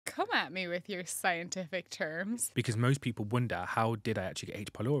Come at me with your scientific terms. Because most people wonder, how did I actually get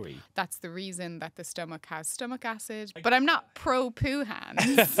H. pylori? That's the reason that the stomach has stomach acid. But I'm not pro poo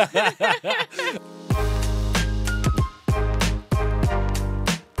hands.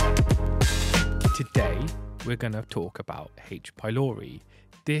 Today, we're going to talk about H. pylori.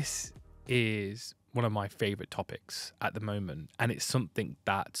 This is one of my favourite topics at the moment, and it's something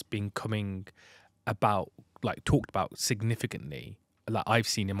that's been coming about, like talked about significantly, like I've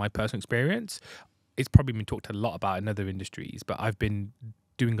seen in my personal experience. It's probably been talked a lot about in other industries, but I've been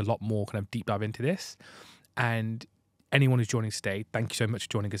doing a lot more kind of deep dive into this. And anyone who's joining us today, thank you so much for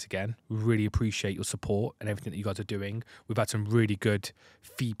joining us again. We really appreciate your support and everything that you guys are doing. We've had some really good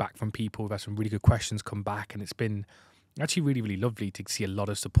feedback from people. We've had some really good questions come back, and it's been actually really, really lovely to see a lot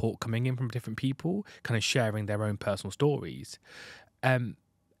of support coming in from different people, kind of sharing their own personal stories. Today,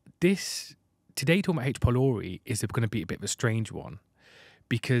 talking about H. pylori is going to be a bit of a strange one,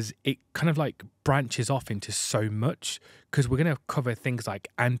 because it kind of like branches off into so much, because we're going to cover things like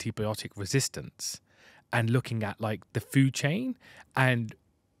antibiotic resistance and looking at like the food chain and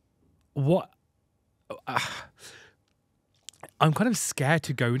what I'm kind of scared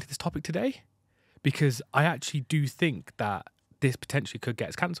to go into this topic today, because I actually do think that this potentially could get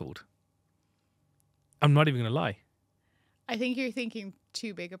us cancelled. I'm not even going to lie. I think you're thinking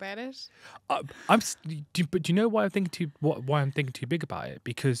too big about it. But do you know why I'm thinking too big about it?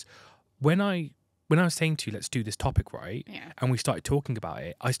 Because when I was saying to you, let's do this topic, right? Yeah. And we started talking about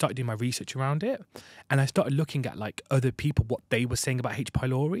it, I started doing my research around it, and I started looking at like other people, what they were saying about H.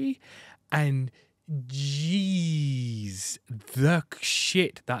 pylori, and geez, the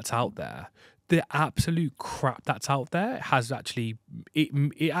shit that's out there, the absolute crap that's out there has actually,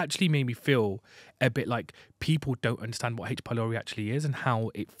 it actually made me feel a bit like people don't understand what H. pylori actually is and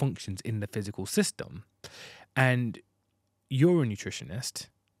how it functions in the physical system. And you're a nutritionist.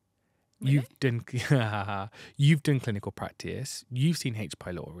 Really? You've done clinical practice. You've seen H.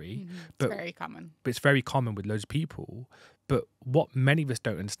 pylori, It's very common. but it's very common with loads of people. But what many of us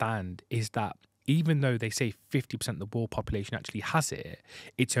don't understand is that even though they say 50% of the world population actually has it,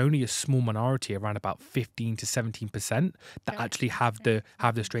 it's only a small minority, around about 15 to 17%, that actually have the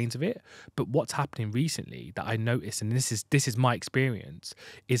strains of it. But what's happening recently that I noticed, and this is my experience,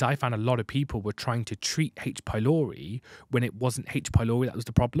 is I found a lot of people were trying to treat H. pylori when it wasn't H. pylori that was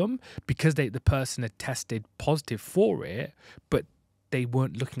the problem, because the person had tested positive for it, but they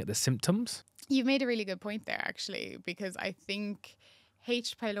weren't looking at the symptoms. You've made a really good point there, actually, because I think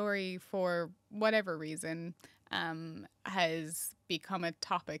H. pylori, for whatever reason, has become a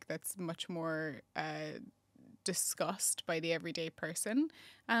topic that's much more discussed by the everyday person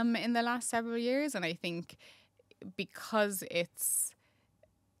in the last several years. And I think because it's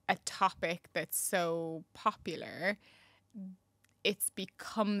a topic that's so popular, it's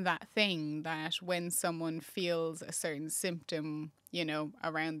become that thing that when someone feels a certain symptom, you know,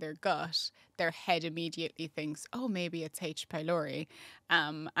 around their gut, their head immediately thinks, oh, maybe it's H. pylori.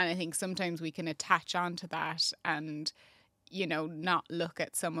 And I think sometimes we can attach onto that and, you know, not look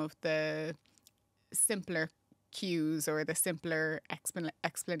at some of the simpler cues or the simpler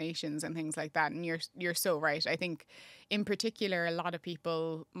explanations and things like that. And you're so right. I think in particular, a lot of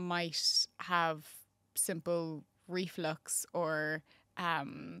people might have simple reflux or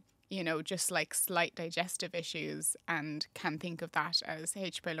you know, just like slight digestive issues, and can think of that as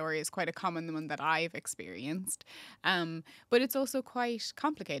H. pylori is quite a common one that I've experienced. But it's also quite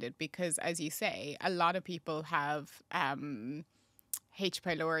complicated because, as you say, a lot of people have H.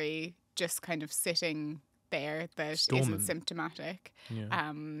 pylori just kind of sitting there that Dormant. isn't symptomatic.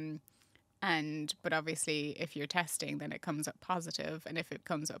 Yeah. But obviously if you're testing, then it comes up positive, and if it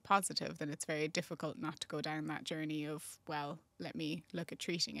comes up positive, then it's very difficult not to go down that journey of, well, let me look at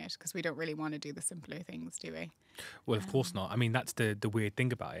treating it, because we don't really want to do the simpler things, do we? Well, of course not. I mean, that's the weird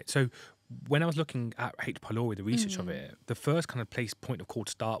thing about it. So when I was looking at H. pylori, the research of it, the first kind of point of call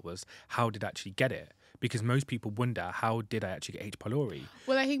to start was, how did I actually get it? Because most people wonder, how did I actually get H. pylori?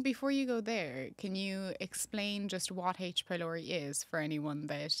 Well, I think before you go there, can you explain just what H. pylori is for anyone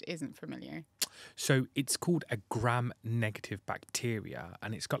that isn't familiar? So it's called a gram-negative bacteria,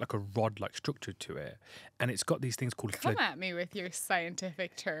 and it's got like a rod-like structure to it, and it's got these things called... Come at me with your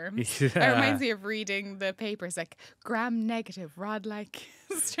scientific terms. Yeah. That reminds me of reading the papers, like gram-negative, rod-like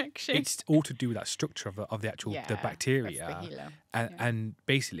structure. It's all to do with that structure of the actual the bacteria. That's the helo. And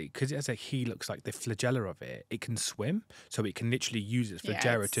basically, because it has a helix, like the flagella of it, it can swim. So it can literally use its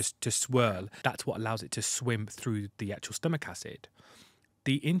flagella to swirl. That's what allows it to swim through the actual stomach acid.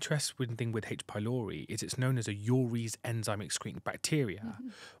 The interesting thing with H. pylori is it's known as a urease enzyme excreting bacteria.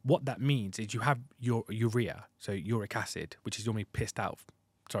 What that means is you have your urea, so uric acid, which is normally pissed out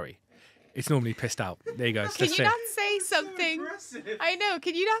Sorry. It's normally pissed out. There you go. Can you not say something? I know.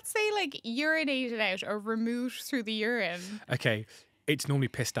 Can you not say like urinated out or removed through the urine? Okay. It's normally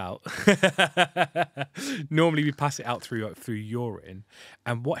pissed out. Normally we pass it out through urine.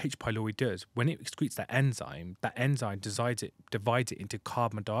 And what H. pylori does, when it excretes that enzyme divides it into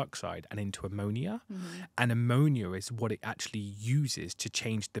carbon dioxide and into ammonia. Mm-hmm. And ammonia is what it actually uses to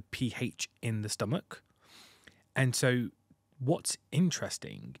change the pH in the stomach. And so what's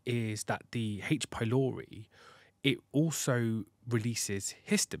interesting is that the H. pylori, it also releases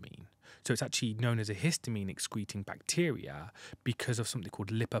histamine. So it's actually known as a histamine excreting bacteria because of something called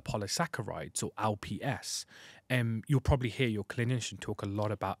lipopolysaccharides, or LPS. You'll probably hear your clinician talk a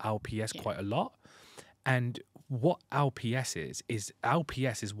lot about LPS quite a lot. And what LPS is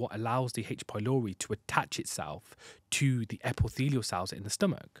LPS is what allows the H. pylori to attach itself to the epithelial cells in the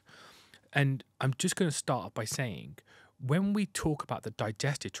stomach. And I'm just going to start off by saying, when we talk about the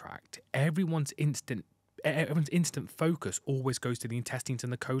digestive tract, everyone's instant focus always goes to the intestines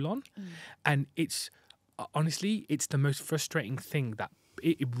and the colon. And it's honestly, it's the most frustrating thing that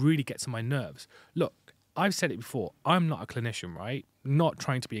it really gets on my nerves. Look, I've said it before, I'm not a clinician, right? Not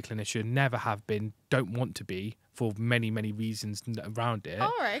trying to be a clinician, never have been, don't want to be, for many, many reasons around it.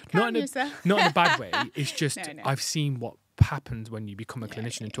 All right, calm yourself. Not in a bad way. It's just, No. I've seen what happens when you become a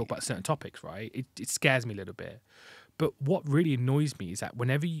clinician and talk about certain topics, right? It scares me a little bit. But what really annoys me is that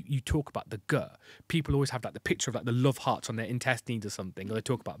whenever you talk about the gut, people always have like the picture of like the love hearts on their intestines or something, or they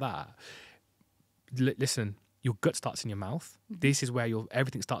talk about that. Listen, your gut starts in your mouth. Mm-hmm. This is where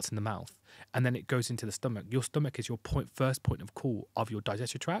everything starts in the mouth, and then it goes into the stomach. Your stomach is your first point of call of your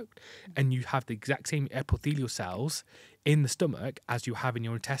digestive tract, and you have the exact same epithelial cells in the stomach as you have in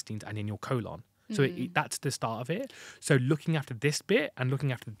your intestines and in your colon. So that's the start of it. So looking after this bit and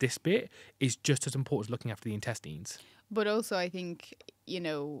looking after this bit is just as important as looking after the intestines. But also, I think, if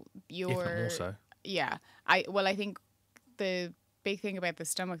not more so. Yeah. I think the big thing about the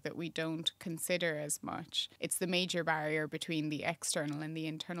stomach that we don't consider as much, it's the major barrier between the external and the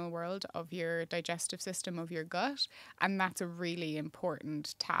internal world of your digestive system, of your gut. And that's a really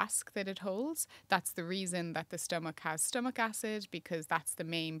important task that it holds. That's the reason that the stomach has stomach acid, because that's the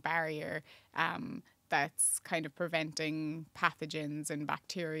main barrier that's kind of preventing pathogens and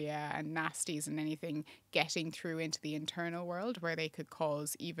bacteria and nasties and anything getting through into the internal world where they could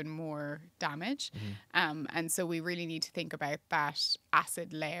cause even more damage. Mm-hmm. And so we really need to think about that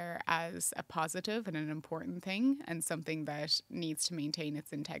acid layer as a positive and an important thing, and something that needs to maintain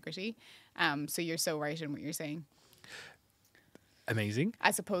its integrity. So you're so right in what you're saying. Amazing.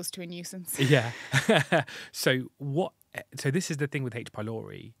 As opposed to a nuisance. Yeah. So this is the thing with H.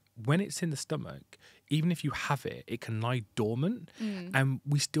 pylori. When it's in the stomach, even if you have it, it can lie dormant, and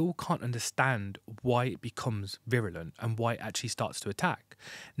we still can't understand why it becomes virulent and why it actually starts to attack.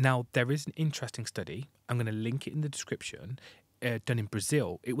 Now, there is an interesting study, I'm going to link it in the description, done in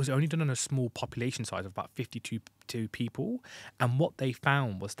Brazil. It was only done on a small population size of about 52 people, and what they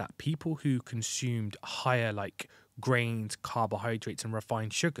found was that people who consumed higher grains, carbohydrates and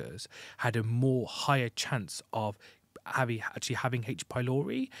refined sugars had a higher chance of having H.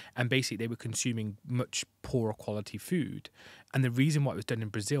 pylori, and basically they were consuming much poorer quality food. And the reason why it was done in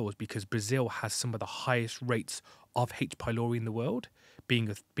Brazil is because Brazil has some of the highest rates of H. pylori in the world,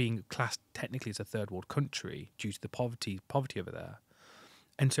 being classed technically as a third world country due to the poverty over there.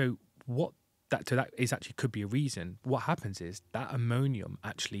 And so that is actually could be a reason. What happens is that ammonium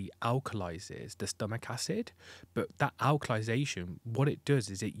actually alkalizes the stomach acid, but that alkalization, what it does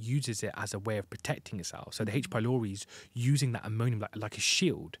is it uses it as a way of protecting itself. So the H. pylori is using that ammonium like a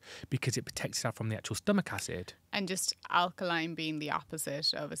shield because it protects itself from the actual stomach acid. And just alkaline being the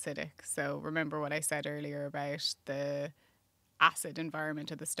opposite of acidic. So remember what I said earlier about the acid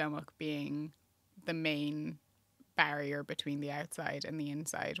environment of the stomach being the main barrier between the outside and the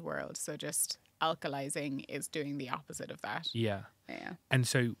inside world. So just alkalizing is doing the opposite of that. Yeah. And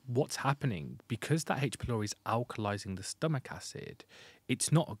so what's happening, because that H. pylori is alkalizing the stomach acid,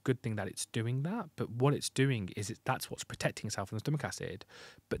 it's not a good thing that it's doing that, but what it's doing is that's what's protecting itself from the stomach acid.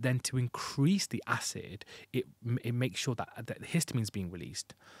 But then to increase the acid, it makes sure that the histamine is being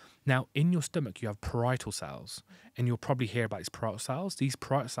released. Now, in your stomach, you have parietal cells, and you'll probably hear about these parietal cells. These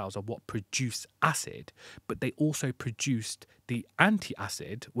parietal cells are what produce acid, but they also produced the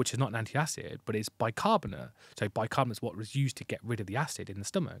anti-acid, which is not an anti-acid, but it's bicarbonate. So bicarbonate is what was used to get rid of the acid in the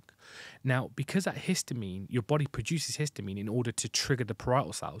stomach. Now, because that histamine, your body produces histamine in order to trigger the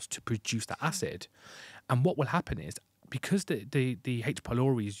parietal cells to produce the acid. And what will happen is, because the H.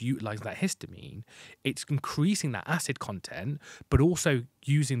 pylori is utilizing that histamine, it's increasing that acid content, but also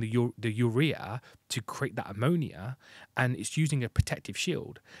using the urea to create that ammonia, and it's using a protective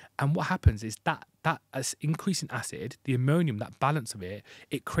shield. And what happens is that as increase in acid, the ammonium, that balance of it,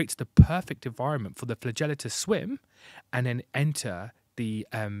 it creates the perfect environment for the flagella to swim and then enter the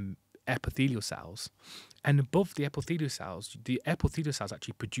epithelial cells. And above the epithelial cells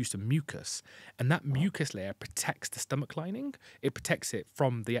actually produce a mucus, and that mucus layer protects the stomach lining. It protects it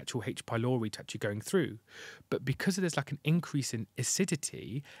from the actual H. pylori to actually going through. But because there's like an increase in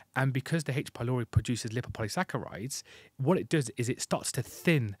acidity, and because the H. pylori produces lipopolysaccharides, what it does is it starts to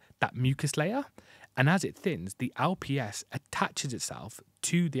thin that mucus layer. And as it thins, the LPS attaches itself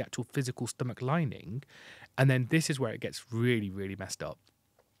to the actual physical stomach lining. And then this is where it gets really, really messed up.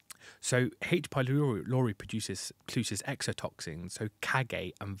 So H. pylori produces exotoxins, so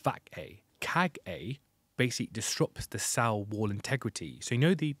CAG-A and VAC-A. CAG-A basically disrupts the cell wall integrity. So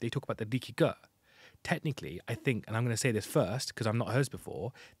they talk about the leaky gut. Technically, I think, and I'm going to say this first because I've not heard this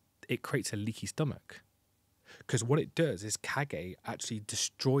before, it creates a leaky stomach. Because what it does is CAG-A actually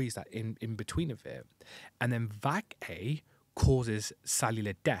destroys that in between of it. And then VAC-A causes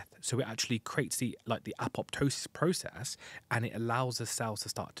cellular death. So it actually creates the apoptosis process, and it allows the cells to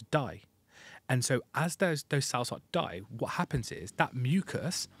start to die. And so as those cells start to die, what happens is that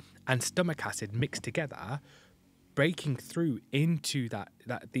mucus and stomach acid mix together, breaking through into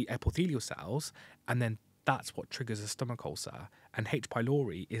the epithelial cells, and then that's what triggers a stomach ulcer. And H.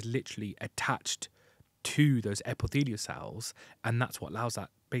 pylori is literally attached to those epithelial cells, and that's what allows that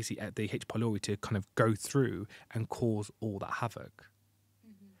basically the H. pylori to kind of go through and cause all that havoc.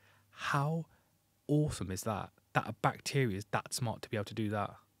 Mm-hmm. How awesome is that a bacteria is that smart to be able to do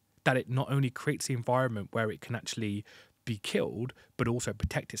that? That it not only creates the environment where it can actually be killed, but also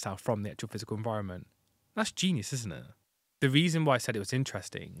protect itself from the actual physical environment. That's genius, isn't it? The reason why I said it was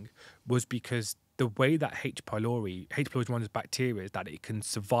interesting was because the way that H. pylori is one of those bacteria is that it can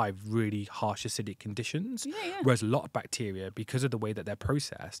survive really harsh acidic conditions. Yeah. Whereas a lot of bacteria, because of the way that they're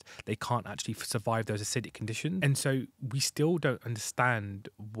processed, they can't actually survive those acidic conditions. And so we still don't understand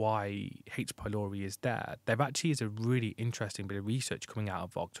why H. pylori is there. There actually is a really interesting bit of research coming out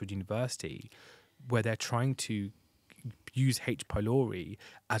of Oxford University where they're trying to use H. pylori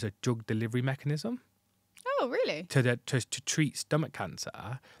as a drug delivery mechanism. Oh, really? To treat stomach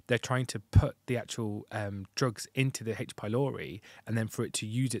cancer, they're trying to put the actual drugs into the H. pylori, and then for it to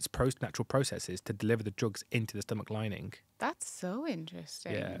use its natural processes to deliver the drugs into the stomach lining. That's so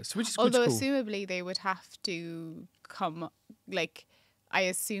interesting. Yeah, so which is although cool. Assumably they would have to I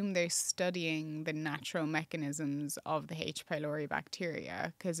assume they're studying the natural mechanisms of the H. pylori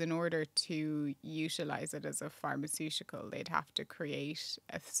bacteria, because in order to utilize it as a pharmaceutical, they'd have to create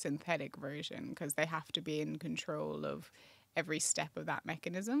a synthetic version, because they have to be in control of every step of that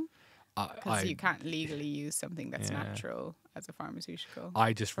mechanism. Because you can't legally use something that's natural as a pharmaceutical.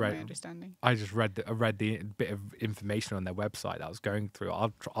 My understanding. I read the bit of information on their website that I was going through.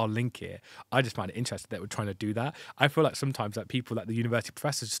 I'll link it. I just find it interesting that we're trying to do that. I feel like sometimes that people, like the university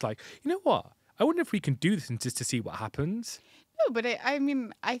professors, just like, you know what? I wonder if we can do this and just to see what happens. No, but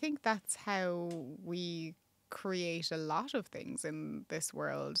I think that's how we create a lot of things in this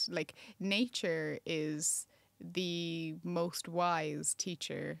world. Like, nature is the most wise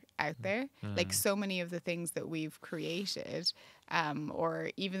teacher out there. Like, so many of the things that we've created, or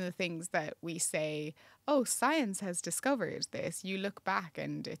even the things that we say, oh, science has discovered this, you look back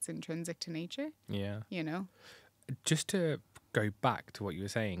and it's intrinsic to nature. Yeah. Just to go back to what you were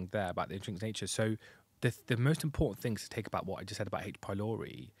saying there about the intrinsic nature, so the most important things to take about what I just said about H.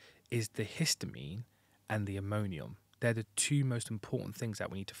 pylori is the histamine and the ammonium. They're the two most important things that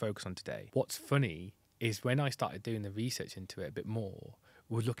we need to focus on today. What's funny is when I started doing the research into it a bit more,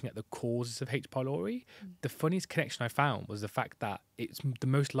 was looking at the causes of H. pylori. The funniest connection I found was the fact that it's the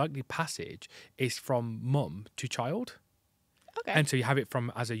most likely passage is from mum to child. Okay. And so you have it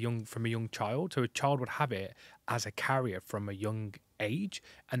from a young child. So a child would have it as a carrier from a young age,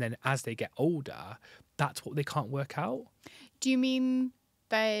 and then as they get older, that's what they can't work out. Do you mean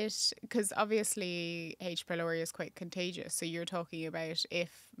that, because obviously H. pylori is quite contagious, so you're talking about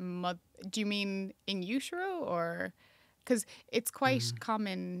do you mean in utero, or because it's quite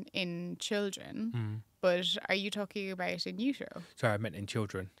common in children, but are you talking about in utero? Sorry, I meant in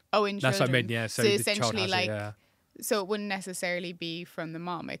children. Oh, in children. That's what I meant, yeah. So essentially, like, so it wouldn't necessarily be from the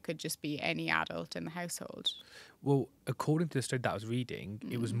mom, it could just be any adult in the household. Well, according to the study that I was reading,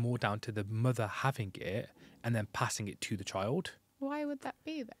 it was more down to the mother having it and then passing it to the child. Why would that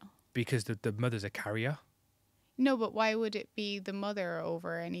be, though? Because the mother's a carrier. No, but why would it be the mother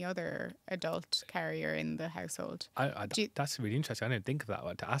over any other adult carrier in the household? That's really interesting. I didn't think of that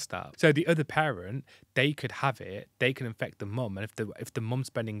one to ask that. So the other parent, they could have it, they can infect the mum, and if the mum's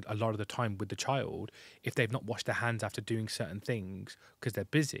spending a lot of the time with the child, if they've not washed their hands after doing certain things because they're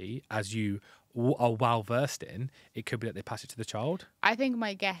busy, as you are well versed in, it could be that they pass it to the child. I think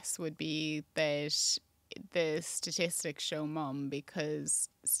my guess would be that the statistics show mum, because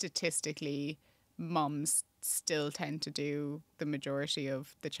statistically mums still tend to do the majority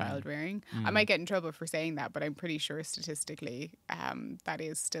of the child rearing. I might get in trouble for saying that, but I'm pretty sure statistically that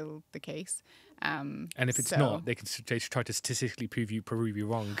is still the case. And if it's not, they try to statistically prove you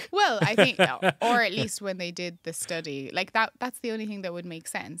wrong. Well, I think, or at least when they did the study, like that's the only thing that would make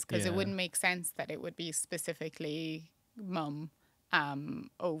sense, because it wouldn't make sense that it would be specifically mum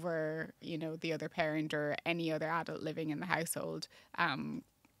over, you know, the other parent or any other adult living in the household,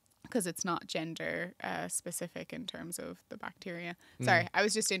 because it's not gender specific in terms of the bacteria. Sorry, I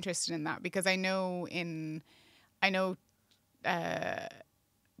was just interested in that because I know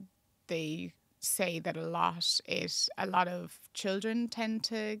they say that a lot of children tend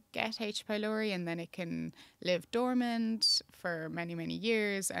to get H. pylori, and then it can live dormant for many, many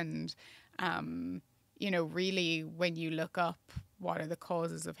years. And, you know, really when you look up what are the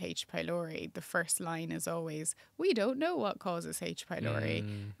causes of H. pylori, the first line is always, we don't know what causes H. pylori.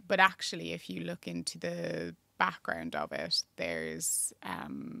 But actually, if you look into the background of it, there's,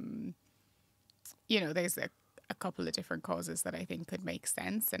 you know, there's a couple of different causes that I think could make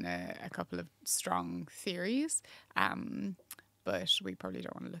sense, and a couple of strong theories. But we probably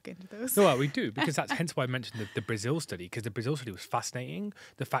don't want to look into those. No, well, we do, because that's hence why I mentioned the Brazil study, because the Brazil study was fascinating.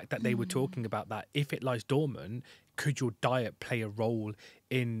 The fact that they were talking about that if it lies dormant, could your diet play a role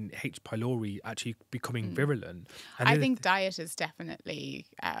in H. pylori actually becoming virulent? And I think diet is definitely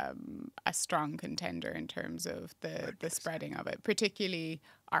a strong contender in terms of the spreading of it, particularly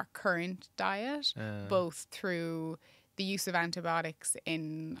our current diet, both through the use of antibiotics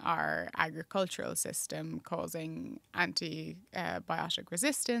in our agricultural system causing antibiotic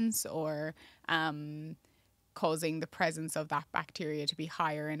resistance, or causing the presence of that bacteria to be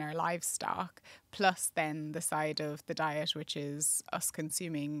higher in our livestock, plus then the side of the diet which is us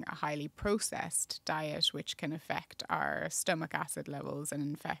consuming a highly processed diet, which can affect our stomach acid levels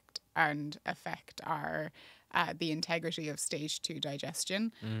and affect our the integrity of stage 2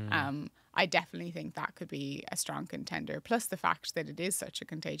 digestion. I definitely think that could be a strong contender, plus the fact that it is such a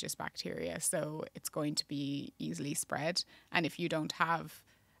contagious bacteria, so it's going to be easily spread. And if you don't have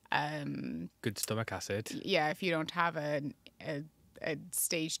good stomach acid, if you don't have a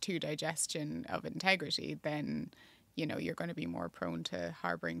stage 2 digestion of integrity, then you know you're going to be more prone to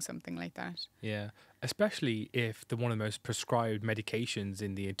harboring something like that. Yeah, especially if one of the most prescribed medications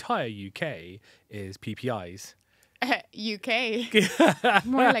in the entire UK is PPIs. UK,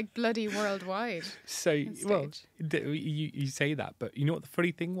 more like bloody worldwide. So, well, you say that, but you know what the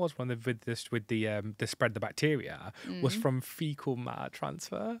funny thing was when with the spread of the bacteria was from fecal matter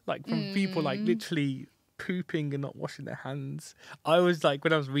transfer, like from people like literally pooping and not washing their hands. I was like,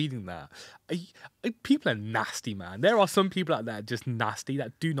 when I was reading that, people are nasty, man. There are some people out there just nasty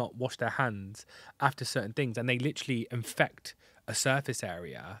that do not wash their hands after certain things, and they literally infect a surface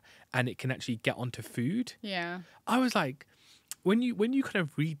area, and it can actually get onto food. Yeah. I was like, when you kind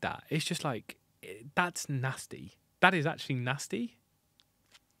of read that, it's just like, that's nasty. That is actually nasty.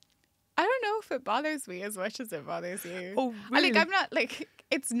 I don't know if it bothers me as much as it bothers you. Oh, really? I'm not like,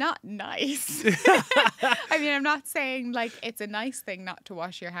 it's not nice. I mean, I'm not saying like it's a nice thing not to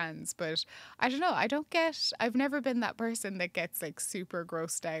wash your hands, but I don't know. I've never been that person that gets like super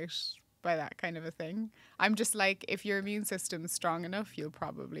grossed out by that kind of a thing. I'm just like, if your immune system's strong enough, you'll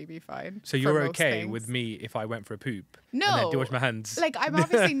probably be fine. So you're okay with me if I went for a poop? No. And then do wash my hands? Like, I'm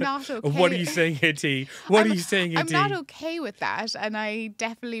obviously not okay. What are you saying here, T? What are you saying here, I'm T? not okay with that. And I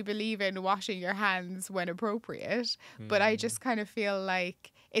definitely believe in washing your hands when appropriate. But I just kind of feel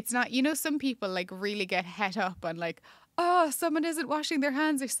like it's not, you know, some people like really get het up on like, oh, someone isn't washing their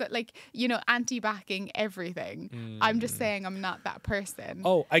hands, or so, like, you know, anti-backing everything. I'm just saying I'm not that person.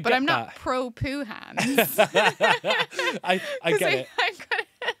 Oh, I get that. But I'm not pro-poo hands. I get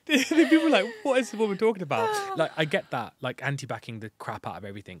it. People are like, what is the woman talking about? Like, I get that, like anti-backing the crap out of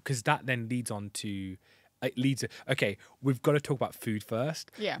everything, because that then leads on to, okay, we've got to talk about food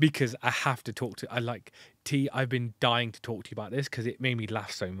first. Yeah. Because I have to talk to, I've been dying to talk to you about this because it made me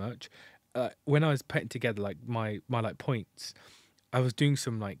laugh so much. When I was putting together like my like points, I was doing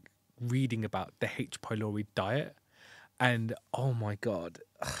some like reading about the H.Pylori diet, and oh my god,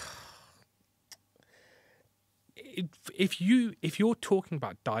 if you're talking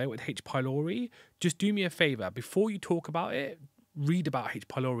about diet with H. pylori, just do me a favor before you talk about it. Read about H.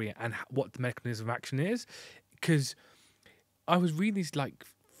 pylori and what the mechanism of action is, because I was reading these like,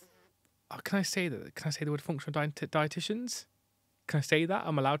 can I say that? Can I say the word functional dietitians? Can I say that?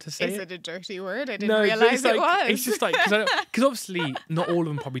 I'm allowed to say Is it? it a dirty word? I didn't No, but realize it's like, it was. it's just like, because obviously not all of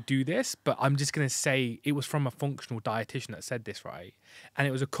them probably do this, but I'm just going to say it was from a functional dietitian that said this, right? And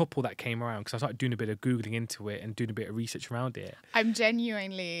it was a couple that came around, because I started doing a bit of Googling into it and doing a bit of research around it. I'm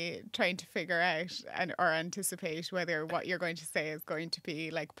genuinely trying to figure out or anticipate whether what you're going to say is going to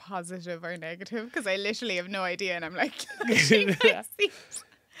be like positive or negative, because I literally have no idea, and I'm like,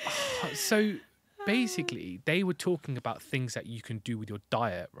 So basically, they were talking about things that you can do with your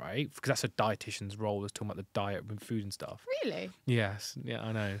diet, right? Because that's a dietitian's role, is talking about the diet with food and stuff. Really? Yes, yeah,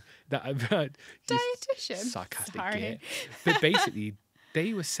 I know. Dietitian? Sarcastic Sorry. git. But basically,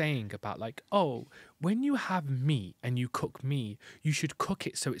 they were saying about like, oh, when you have meat and you cook meat, you should cook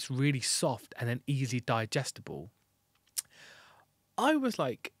it so it's really soft and then easily digestible. I was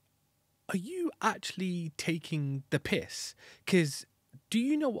like, are you actually taking the piss? Because do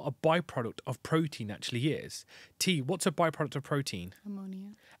you know what a byproduct of protein actually is? T, what's a byproduct of protein?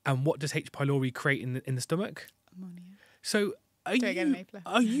 Ammonia. And what does H. pylori create in the stomach? Ammonia. So are Do I get an A plus?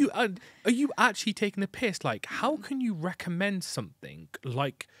 are you actually taking the piss? Like, how can you recommend something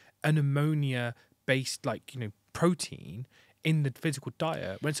like an ammonia based, like, protein in the physical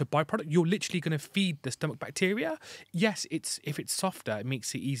diet when it's a byproduct? You're literally going to feed the stomach bacteria. Yes, if it's softer, it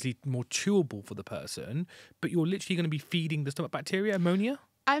makes it easily more chewable for the person, but you're literally going to be feeding the stomach bacteria ammonia.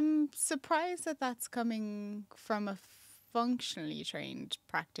 I'm surprised that that's coming from a functionally trained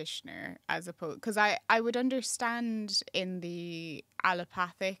practitioner, as opposed, because I would understand in the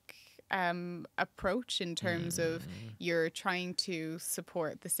allopathic approach in terms of you're trying to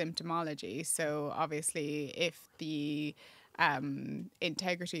support the symptomology. So obviously, if the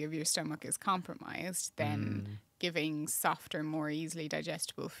integrity of your stomach is compromised, then giving softer, more easily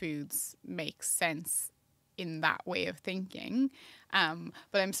digestible foods makes sense in that way of thinking.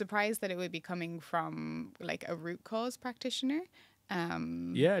 But I'm surprised that it would be coming from like a root cause practitioner.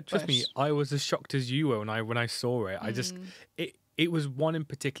 Yeah, trust me, I was as shocked as you were when I saw it. I just it was one in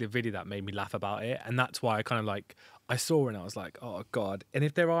particular video that made me laugh about it, and that's why I kind of like, I saw it and I was like, oh god. And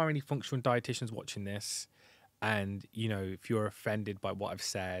if there are any functional dietitians watching this, and if you're offended by what I've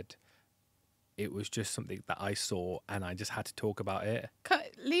said, it was just something that I saw and I just had to talk about it.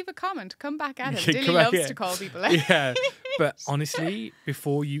 Leave a comment. Come back at him. Yeah, Dilly loves to call people out. Yeah, but honestly,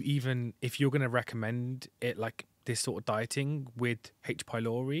 before you even, if you're going to recommend it, like this sort of dieting with H.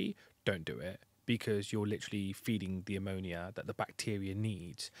 pylori, don't do it, because you're literally feeding the ammonia that the bacteria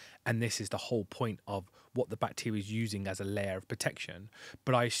needs. And this is the whole point of what the bacteria is using as a layer of protection.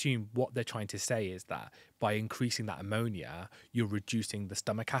 But I assume what they're trying to say is that by increasing that ammonia, you're reducing the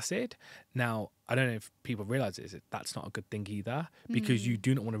stomach acid. Now, I don't know if people realize this, that's not a good thing either, because you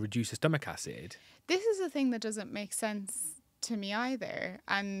do not want to reduce the stomach acid. This is the thing that doesn't make sense to me either.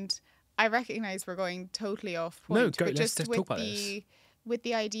 And I recognize we're going totally off point. No, go, but let's talk about this. With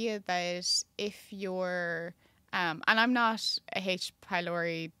the idea that if you're, and I'm not a H.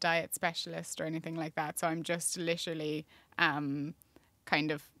 pylori diet specialist or anything like that, so I'm just literally kind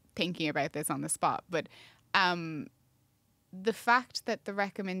of thinking about this on the spot. But the fact that the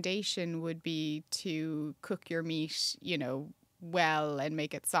recommendation would be to cook your meat, well and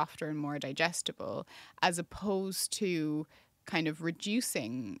make it softer and more digestible, as opposed to kind of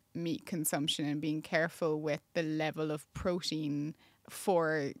reducing meat consumption and being careful with the level of protein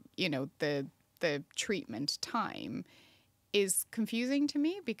for the treatment time, is confusing to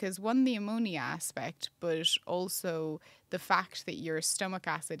me, because one, the ammonia aspect, but also the fact that your stomach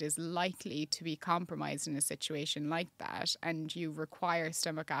acid is likely to be compromised in a situation like that, and you require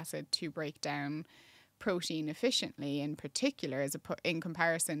stomach acid to break down protein efficiently, in particular in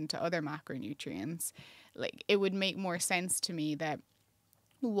comparison to other macronutrients. Like, it would make more sense to me that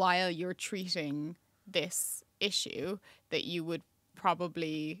while you're treating this issue, that you would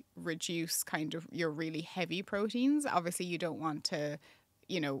probably reduce kind of your really heavy proteins. Obviously, you don't want to,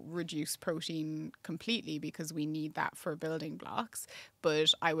 reduce protein completely, because we need that for building blocks.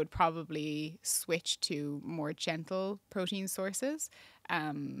 But I would probably switch to more gentle protein sources.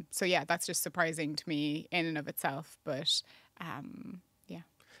 So yeah, that's just surprising to me in and of itself. But yeah.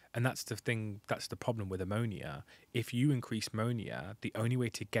 And that's the thing, that's the problem with ammonia. If you increase ammonia, the only way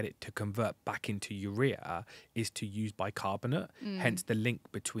to get it to convert back into urea is to use bicarbonate, hence the link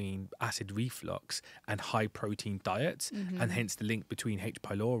between acid reflux and high protein diets, and hence the link between H.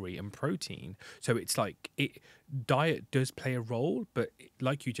 pylori and protein. So it's like, diet does play a role, but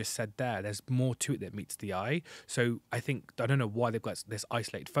like you just said there's more to it that meets the eye. So I don't know why they've got this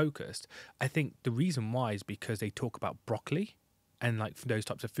isolated focused. I think the reason why is because they talk about broccoli and like those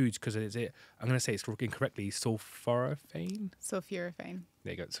types of foods, because I'm going to say it's incorrectly, sulforaphane. Sulforaphane.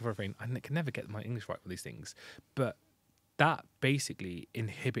 There you go, sulforaphane. I can never get my English right with these things. But that basically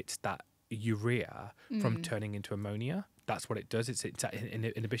inhibits that urea from turning into ammonia. That's what it does. It's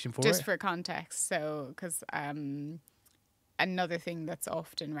an inhibition for it. Just for context, so because another thing that's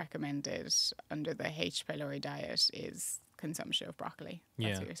often recommended under the H. pylori diet is consumption of broccoli.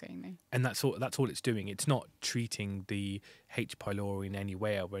 That's what you're saying there. And that's all it's doing. It's not treating the H. pylori in any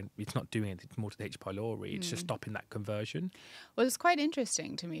way. It's not doing anything more to the H. pylori. It's just stopping that conversion. Well, it's quite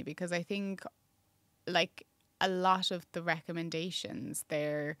interesting to me because I think like a lot of the recommendations,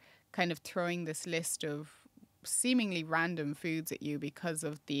 they're kind of throwing this list of seemingly random foods at you because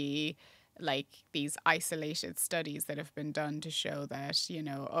of the like these isolated studies that have been done to show that, you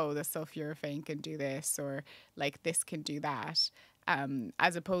know, oh, the sulforaphane can do this or like this can do that,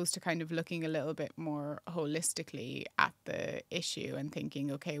 as opposed to kind of looking a little bit more holistically at the issue and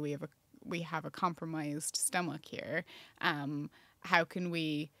thinking, okay, we have a compromised stomach here. How can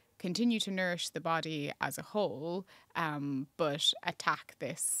we continue to nourish the body as a whole, but attack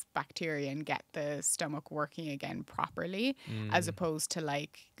this bacteria and get the stomach working again properly, as opposed to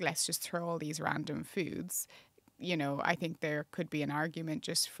like, let's just throw all these random foods. You know, I think there could be an argument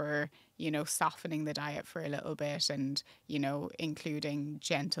just for, you know, softening the diet for a little bit and, you know, including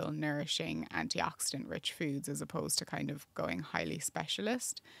gentle, nourishing, antioxidant-rich foods as opposed to kind of going highly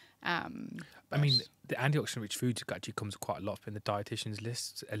specialist. I mean, the antioxidant-rich foods actually comes quite a lot in the dietitian's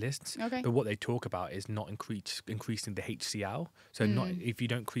lists. Okay. But what they talk about is not increasing the HCl. So not if you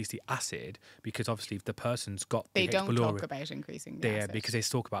don't increase the acid, because obviously if the person's got the they H. don't pylori, talk about increasing the acid. Because they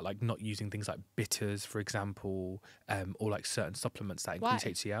talk about like not using things like bitters, for example, or like certain supplements that increase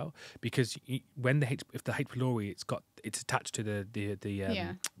HCl. Because if the H. pylori it's attached to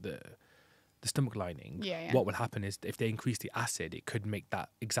the stomach lining, what will happen is if they increase the acid, it could make that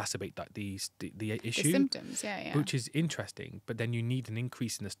exacerbate that the issue. The symptoms, Which is interesting, but then you need an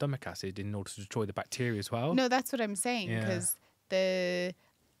increase in the stomach acid in order to destroy the bacteria as well. No, that's what I'm saying, because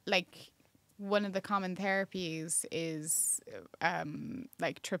one of the common therapies is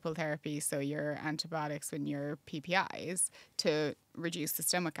like triple therapy, so your antibiotics and your PPIs to reduce the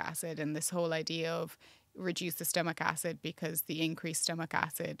stomach acid, and this whole idea of reduce the stomach acid because the increased stomach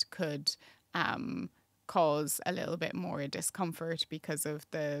acid could cause a little bit more discomfort because of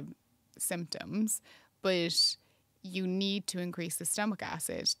the symptoms, but you need to increase the stomach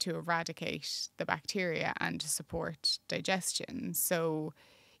acid to eradicate the bacteria and to support digestion. So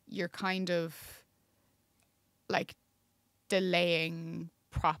you're kind of like delaying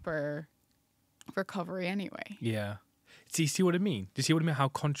proper recovery anyway. Yeah. Do you see what I mean? Do you see what I mean? How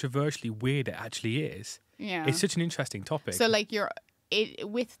controversially weird it actually is. Yeah. It's such an interesting topic. So like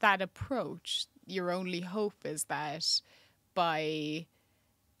with that approach, your only hope is that by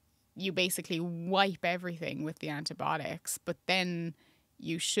you basically wipe everything with the antibiotics, but then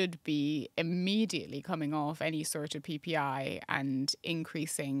you should be immediately coming off any sort of PPI and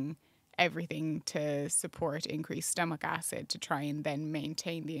increasing everything to support increased stomach acid to try and then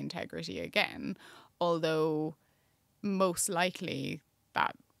maintain the integrity again. Although most likely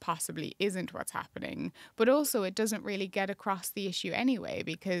that possibly isn't what's happening, but also it doesn't really get across the issue anyway,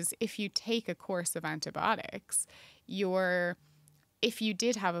 because if you take a course of antibiotics, if you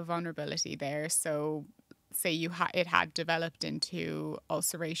did have a vulnerability there, so say it had developed into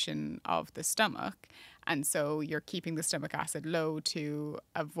ulceration of the stomach, and so you're keeping the stomach acid low to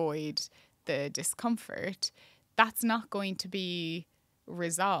avoid the discomfort, that's not going to be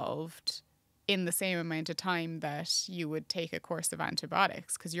resolved in the same amount of time that you would take a course of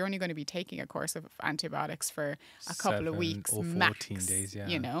antibiotics, because you're only going to be taking a course of antibiotics for a couple of weeks or 14 max, days,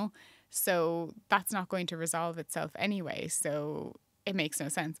 you know, so that's not going to resolve itself anyway. So it makes no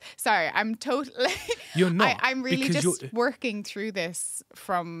sense. Sorry, I'm totally you're not. I'm really just working through this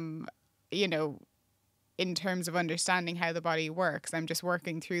from, you know, in terms of understanding how the body works. I'm just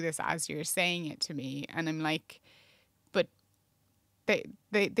working through this as you're saying it to me, and I'm like, but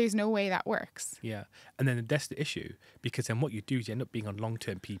There's no way that works. Yeah. And then that's the issue, because then what you do is you end up being on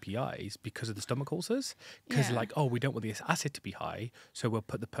long-term PPIs because of the stomach ulcers. Because Yeah. like, oh, we don't want this acid to be high, so we'll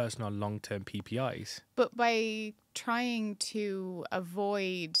put the person on long-term PPIs. But by trying to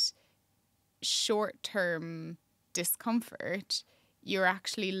avoid short-term discomfort, you're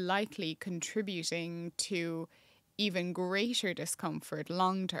actually likely contributing to even greater discomfort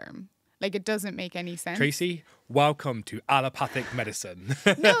long-term. Like, it doesn't make any sense. Tracy, welcome to allopathic medicine.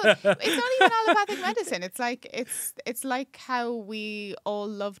 No, it's not even allopathic medicine. It's like how we all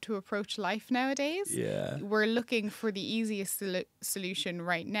love to approach life nowadays. Yeah. We're looking for the easiest solution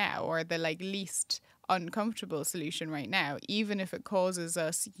right now, or the like least uncomfortable solution right now, even if it causes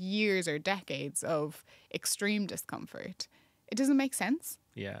us years or decades of extreme discomfort. It doesn't make sense.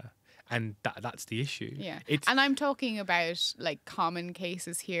 Yeah. And that's the issue. Yeah. It's, And I'm talking about like common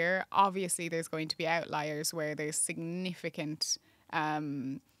cases here. Obviously, there's going to be outliers where there's significant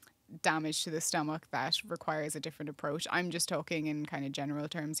damage to the stomach that requires a different approach. I'm just talking in kind of general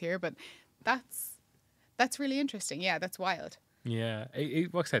terms here, but that's really interesting. Yeah, that's wild. yeah.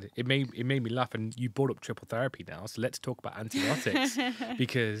 Like I said, it made me laugh. And you brought up triple therapy now, so let's talk about antibiotics.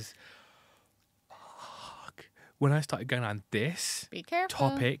 Because when I started going on this Be careful.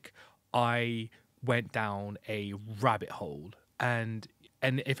 topic, I went down a rabbit hole. And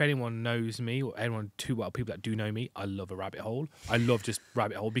if anyone knows me, or anyone too well, people that do know me, I love a rabbit hole. I love just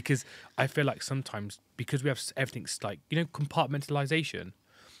rabbit hole, because I feel like sometimes, because we have everything's like, compartmentalization,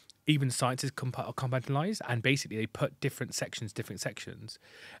 even science is compartmentalized, and basically they put different sections.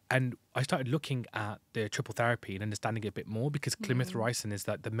 And I started looking at the triple therapy and understanding it a bit more, because clarithromycin is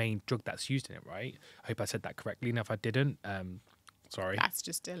like the main drug that's used in it, right? I hope I said that correctly. And if I didn't, sorry. That's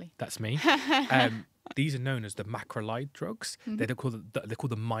just silly. That's me. These are known as the macrolide drugs. They're called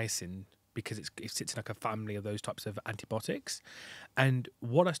the mycin, because it sits in like a family of those types of antibiotics. And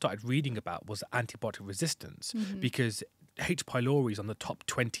what I started reading about was antibiotic resistance, because H. pylori is on the top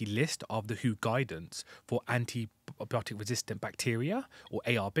 20 list of the WHO guidance for antibiotic resistant bacteria, or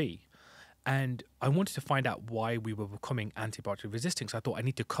ARB. And I wanted to find out why we were becoming antibiotic resistant. So I thought I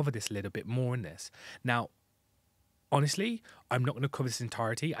need to cover this a little bit more in this. Now, honestly, I'm not going to cover this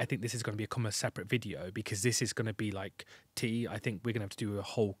entirety. I think this is going to become a separate video, because this is going to be like tea. I think we're going to have to do a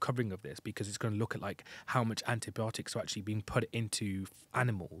whole covering of this, because it's going to look at like how much antibiotics are actually being put into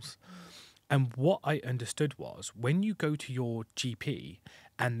animals. And what I understood was, when you go to your GP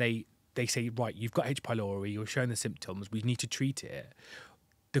and they say, right, you've got H. pylori, you're showing the symptoms, we need to treat it.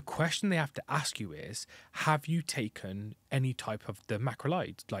 The question they have to ask you is, have you taken any type of the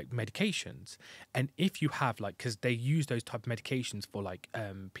macrolides, like medications? And if you have, like, because they use those type of medications for like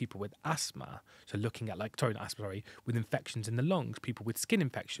people with asthma. So looking at like, sorry, not asthma, sorry, with infections in the lungs, people with skin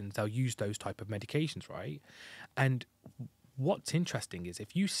infections, they'll use those type of medications, right? And what's interesting is,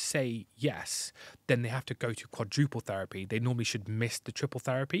 if you say yes, then they have to go to quadruple therapy. They normally should miss the triple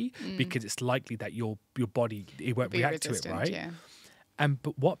therapy, because it's likely that your body, it won't react to it, right? Yeah.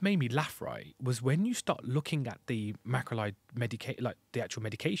 But what made me laugh, right, was when you start looking at the macrolide like the actual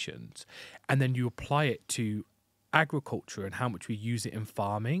medications, and then you apply it to agriculture and how much we use it in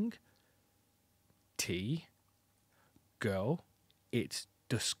farming. Girl, it's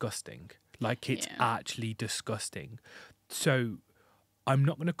disgusting. Like, it's actually disgusting. So I'm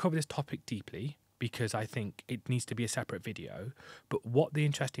not going to cover this topic deeply, because I think it needs to be a separate video. But what the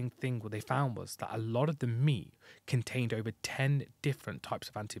interesting thing what they found was that a lot of the meat contained over 10 different types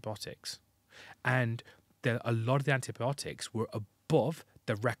of antibiotics. And a lot of the antibiotics were above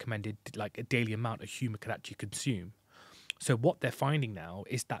the recommended like a daily amount a human could actually consume. So what they're finding now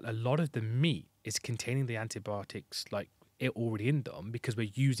is that a lot of the meat is containing the antibiotics like it already in them, because we're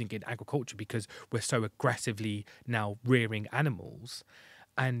using it in agriculture, because we're so aggressively now rearing animals.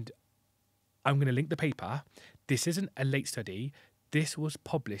 And I'm going to link the paper. This isn't a late study. This was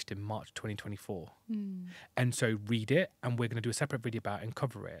published in March 2024. And so read it, and we're going to do a separate video about it and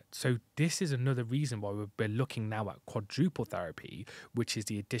cover it. So this is another reason why we're looking now at quadruple therapy, which is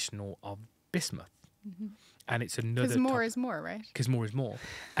the additional of bismuth. And it's another... Because more is more, right? Because more is more.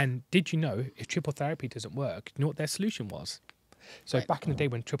 And did you know, if triple therapy doesn't work, you know what their solution was? So back in the day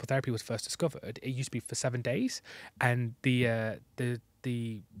when triple therapy was first discovered, it used to be for 7 days. And the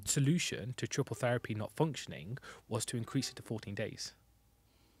solution to triple therapy not functioning was to increase it to 14 days.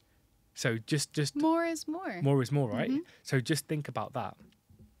 So just more is more. More is more, right? So just think about that.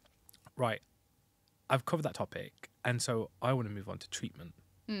 Right. I've covered that topic, and so I want to move on to treatment.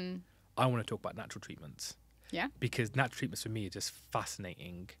 I want to talk about natural treatments. Yeah. Because natural treatments for me are just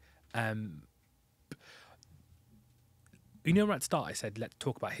fascinating. You know, right at the start I said, let's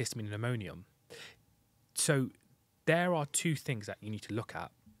talk about histamine and ammonium. So there are two things that you need to look at.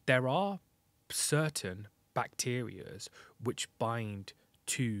 There are certain bacterias which bind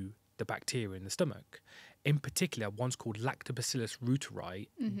to the bacteria in the stomach. In particular, one's called Lactobacillus reuteri,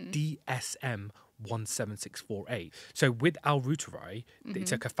 DSM 17648. So with L. reuteri,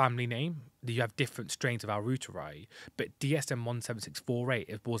 it's like a family name. You have different strains of L. reuteri, but DSM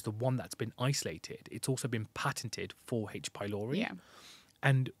 17648 was the one that's been isolated. It's also been patented for H. pylori. Yeah.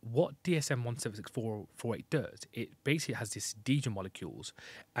 And what DSM 17648 does, it basically has these adhesion molecules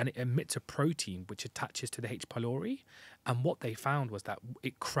and it emits a protein which attaches to the H. pylori. And what they found was that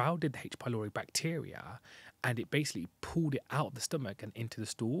it crowded the H. pylori bacteria and it basically pulled it out of the stomach and into the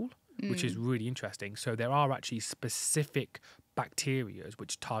stool, which is really interesting. So there are actually specific bacteria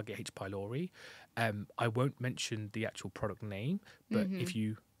which target H. pylori. I won't mention the actual product name, but if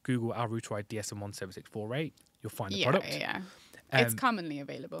you Google L. reuteri DSM 17648, you'll find the product. Yeah. It's commonly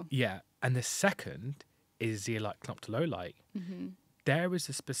available. Yeah. And the second is zeolite cnoptololite. There is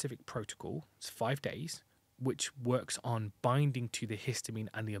a specific protocol, it's 5 days, which works on binding to the histamine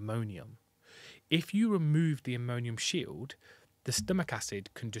and the ammonium. If you remove the ammonium shield, the stomach acid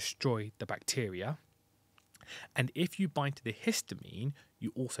can destroy the bacteria. And if you bind to the histamine,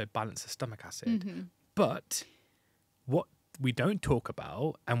 you also balance the stomach acid. But what we don't talk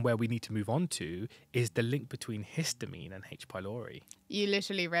about and where we need to move on to is the link between histamine and H. pylori. You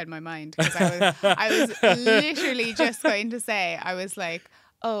literally read my mind because I was literally just going to say, I was like,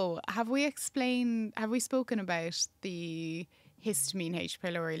 oh, have we spoken about the histamine H.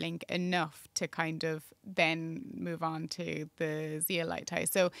 pylori link enough to kind of then move on to the zeolite tie?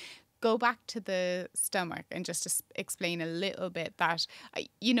 So go back to the stomach and just explain a little bit that,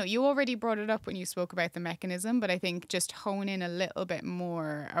 you already brought it up when you spoke about the mechanism, but I think just hone in a little bit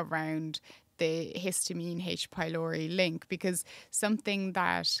more around the histamine H. pylori link, because something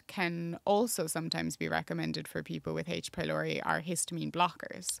that can also sometimes be recommended for people with H. pylori are histamine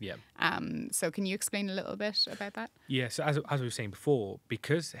blockers. Yeah. So can you explain a little bit about that? Yeah. So as we were saying before,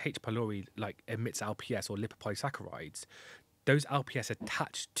 because H. pylori emits LPS or lipopolysaccharides, those LPS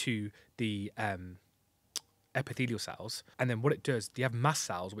attach to the epithelial cells, and then what it does, you have mast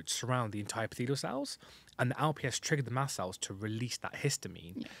cells which surround the entire epithelial cells, and the LPS trigger the mast cells to release that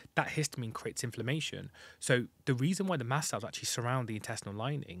histamine. Yeah. That histamine creates inflammation. So the reason why the mast cells actually surround the intestinal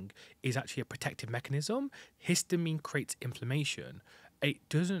lining is actually a protective mechanism. Histamine creates inflammation. It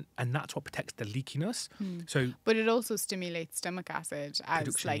doesn't, and that's what protects the leakiness. But it also stimulates stomach acid as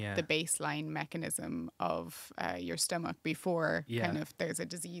Production, the baseline mechanism of your stomach before kind of there's a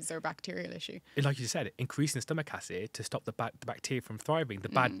disease or bacterial issue. Like you said, increasing the stomach acid to stop the bacteria from thriving, the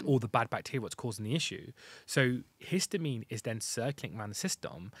bad bacteria what's causing the issue. So histamine is then circulating around the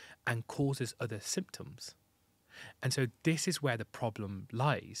system and causes other symptoms. And so this is where the problem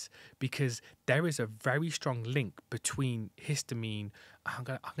lies, because there is a very strong link between histamine, I'm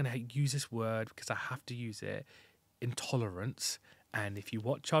gonna use this word because I have to use it, intolerance. And if you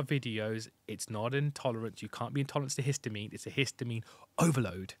watch our videos, it's not intolerance. You can't be intolerant to histamine. It's a histamine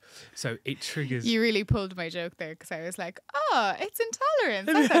overload. So it triggers... You really pulled my joke there because I was like, oh, it's intolerance.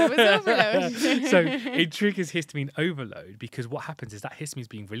 I thought it was overload. So it triggers histamine overload because what happens is that histamine is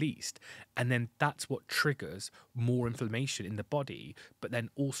being released, and then that's what triggers more inflammation in the body, but then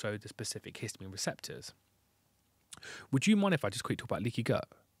also the specific histamine receptors. Would you mind if I just quickly talk about leaky gut?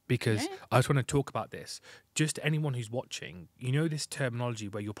 Because I just want to talk about this. Just anyone who's watching, this terminology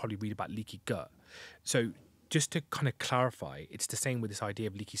where you'll probably read about leaky gut. So just to kind of clarify, it's the same with this idea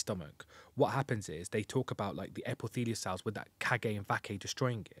of leaky stomach. What happens is they talk about the epithelial cells with that Kage and Vaccae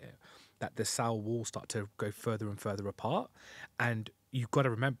destroying it, that the cell walls start to go further and further apart. And you've got to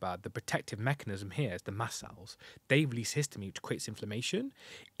remember the protective mechanism here is the mast cells. They release histamine, which creates inflammation.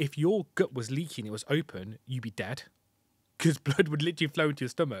 If your gut was leaking, it was open, you'd be dead. Because blood would literally flow into your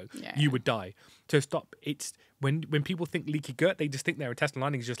stomach, you would die. So stop. It's when people think leaky gut, they just think their intestinal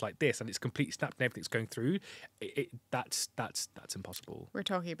lining is just like this, and it's completely snapped and everything's going through. That's impossible. We're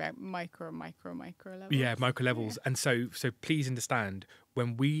talking about micro levels. Yeah, micro levels. And so please understand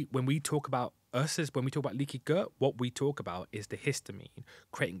when we talk about when we talk about leaky gut, what we talk about is the histamine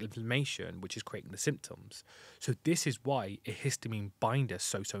creating inflammation, which is creating the symptoms. So this is why a histamine binder is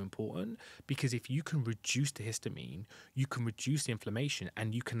so important, because if you can reduce the histamine, you can reduce the inflammation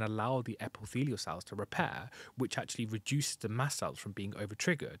and you can allow the epithelial cells to repair, which actually reduces the mast cells from being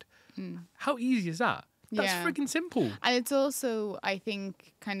over-triggered. How easy is that? That's freaking simple. And it's also, I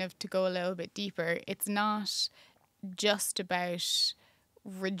think, kind of to go a little bit deeper, it's not just about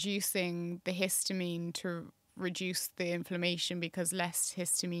reducing the histamine to reduce the inflammation because less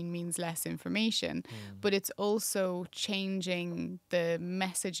histamine means less inflammation, but it's also changing the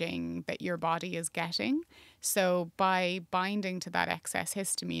messaging that your body is getting. So by binding to that excess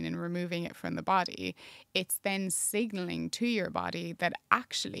histamine and removing it from the body, it's then signaling to your body that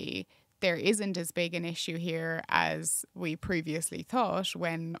actually there isn't as big an issue here as we previously thought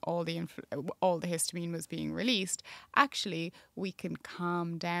when all the histamine was being released. Actually, we can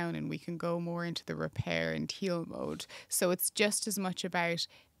calm down and we can go more into the repair and heal mode. So it's just as much about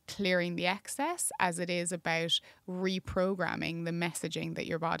clearing the excess as it is about reprogramming the messaging that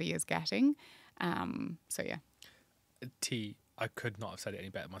your body is getting. So yeah. I could not have said it any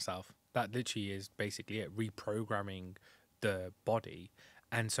better myself. That literally is basically it, reprogramming the body.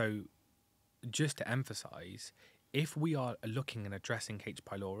 And so just to emphasize, if we are looking and addressing H.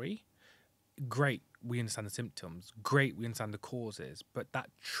 pylori, great, we understand the symptoms, great, we understand the causes, but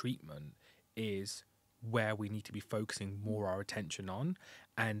that treatment is where we need to be focusing more our attention on.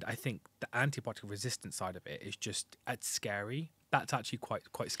 And I think the antibiotic resistant side of it is just, it's scary. That's actually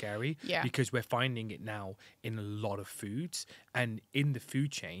quite scary, because we're finding it now in a lot of foods, and in the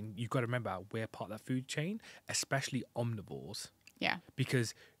food chain, you've got to remember we're part of that food chain, especially omnivores. Yeah.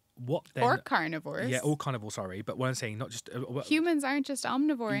 Because what then, or carnivores. Yeah, or carnivores, sorry. But what I'm saying, not just... humans aren't just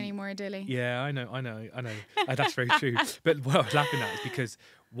omnivore anymore, Dilly. Yeah, I know. That's very true. But what I was laughing at is because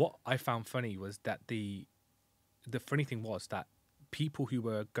what I found funny was that the funny thing was that people who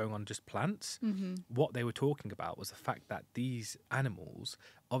were going on just plants, what they were talking about was the fact that these animals,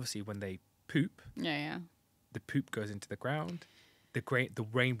 obviously when they poop, the poop goes into the ground, the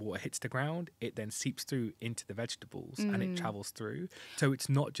rainwater hits the ground, it then seeps through into the vegetables and it travels through. So it's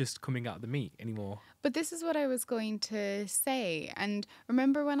not just coming out of the meat anymore. But this is what I was going to say. And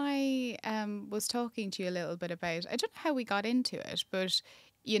remember when I was talking to you a little bit about, I don't know how we got into it, but,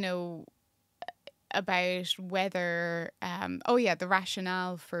 you know, about whether, the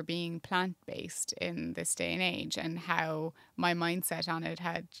rationale for being plant-based in this day and age and how my mindset on it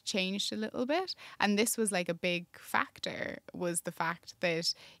had changed a little bit. And this was like a big factor, was the fact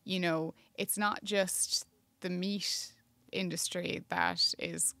that, you know, it's not just the meat industry that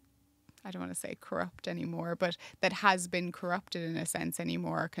is, I don't want to say corrupt anymore, but that has been corrupted in a sense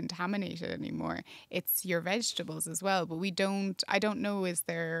anymore, contaminated anymore. It's your vegetables as well. But I don't know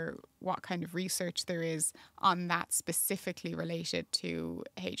what kind of research there is on that specifically related to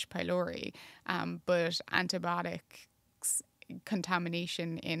H. pylori. But antibiotics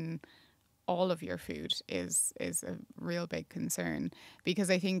contamination in all of your food is a real big concern, because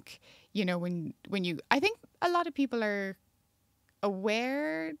I think, you know, I think a lot of people are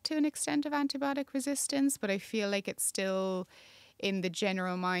aware to an extent of antibiotic resistance, but I feel like it's still in the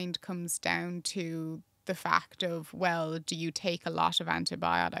general mind comes down to the fact of, well, do you take a lot of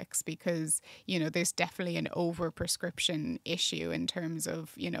antibiotics? Because, you know, there's definitely an overprescription issue in terms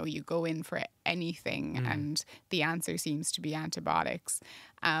of, you know, you go in for anything and the answer seems to be antibiotics.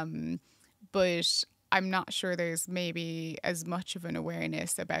 But I'm not sure there's maybe as much of an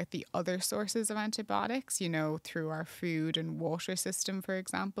awareness about the other sources of antibiotics, you know, through our food and water system, for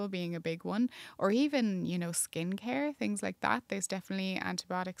example, being a big one, or even, you know, skincare, things like that. There's definitely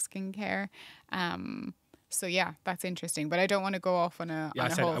antibiotic skincare. So yeah, that's interesting. But I don't want to go off on a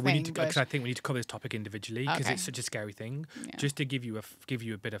whole thing. Because I think we need to cover this topic individually, because it's such a scary thing. Yeah. Just to give you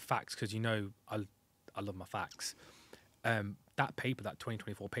a bit of facts, because, you know, I love my facts. That paper, that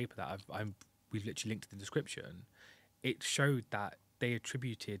 2024 paper that we've literally linked to the description, it showed that they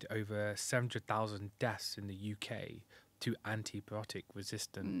attributed over 700,000 deaths in the UK to antibiotic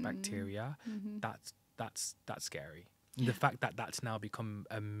resistant bacteria. That's scary. And the fact that that's now become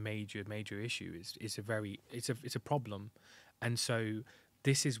a major issue is a problem. And so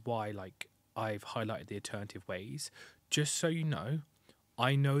this is why, like, I've highlighted the alternative ways, just so you know.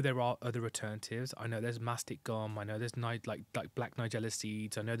 I know there are other alternatives. I know there's mastic gum. I know there's like black Nigella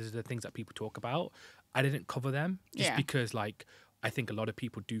seeds. I know there's the things that people talk about. I didn't cover them just because, like, I think a lot of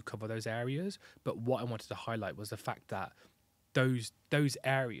people do cover those areas. But what I wanted to highlight was the fact that those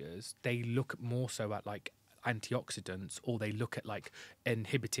areas, they look more so at like antioxidants, or they look at like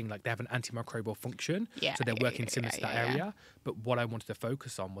inhibiting, like they have an antimicrobial function. So they're working similar to that area. But what I wanted to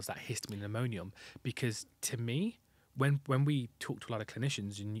focus on was that histamine and ammonium, because to me, when we talk to a lot of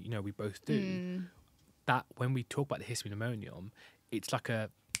clinicians, and, you know, we both do, that when we talk about the histamine ammonium, it's like a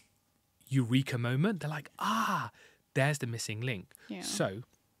eureka moment. They're like, there's the missing link. Yeah. So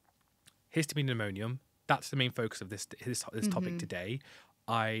histamine and ammonium, that's the main focus of this topic today.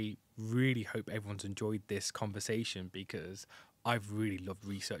 I really hope everyone's enjoyed this conversation, because I've really loved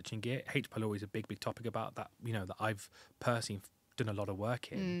researching it. H. pylori is a big topic about that, you know, that I've personally done a lot of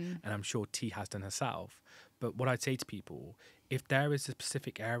work in, and I'm sure T has done herself. But what I'd say to people, if there is a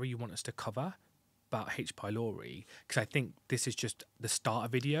specific area you want us to cover about H. pylori, because I think this is just the starter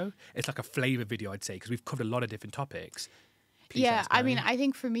video. It's like a flavour video, I'd say, because we've covered a lot of different topics. Please let us I know. mean, I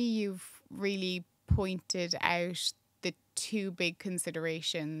think for me, you've really pointed out the two big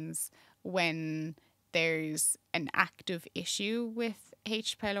considerations when there's an active issue with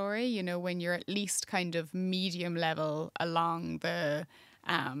H. pylori, you know, when you're at least kind of medium level along the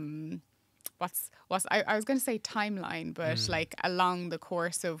I was going to say timeline, but like along the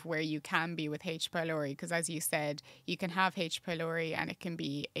course of where you can be with H. pylori, because as you said, you can have H. pylori and it can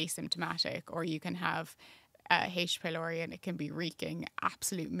be asymptomatic, or you can have H. pylori and it can be wreaking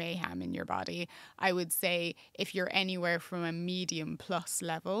absolute mayhem in your body. I would say if you're anywhere from a medium plus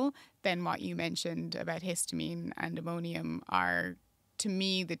level, then what you mentioned about histamine and ammonium are, to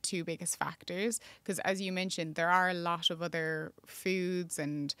me, the two biggest factors, because as you mentioned, there are a lot of other foods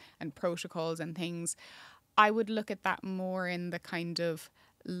and protocols and things. I would look at that more in the kind of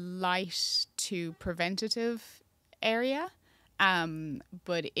light to preventative area.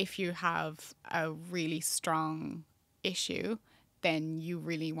 But if you have a really strong issue, then you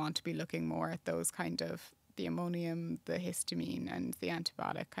really want to be looking more at those kind of the ammonium, the histamine, and the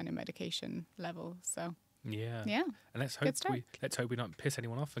antibiotic kind of medication level. So. Yeah. And let's hope we don't piss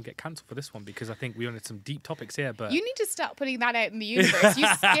anyone off and get cancelled for this one, because I think we wanted some deep topics here. But you need to stop putting that out in the universe. You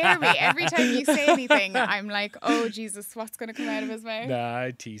scare me every time you say anything. I'm like, oh Jesus, what's going to come out of his mouth? Nah,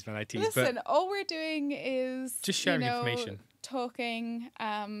 I tease, man. I tease. Listen, all we're doing is just sharing information. Talking,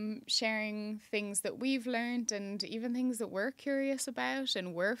 sharing things that we've learned and even things that we're curious about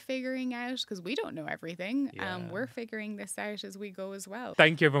and we're figuring out, because we don't know everything. We're figuring this out as we go as well.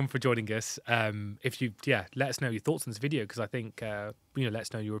 Thank you everyone for joining us. If you let us know your thoughts on this video, because I think let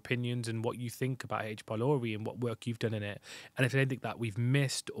us know your opinions and what you think about H. pylori and what work you've done in it. And if there's anything that we've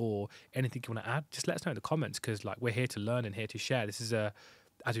missed or anything you want to add, just let us know in the comments, because like we're here to learn and here to share. This is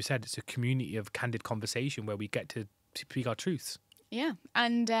as we said, it's a community of candid conversation where we get to speak our truths. Yeah.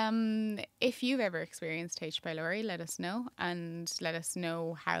 And if you've ever experienced H. pylori, let us know, and let us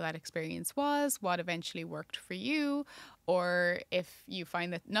know how that experience was, what eventually worked for you, or if you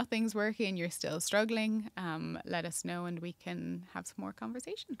find that nothing's working, you're still struggling, let us know and we can have some more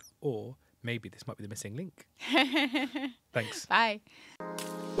conversations. Or maybe this might be the missing link. Thanks. Bye.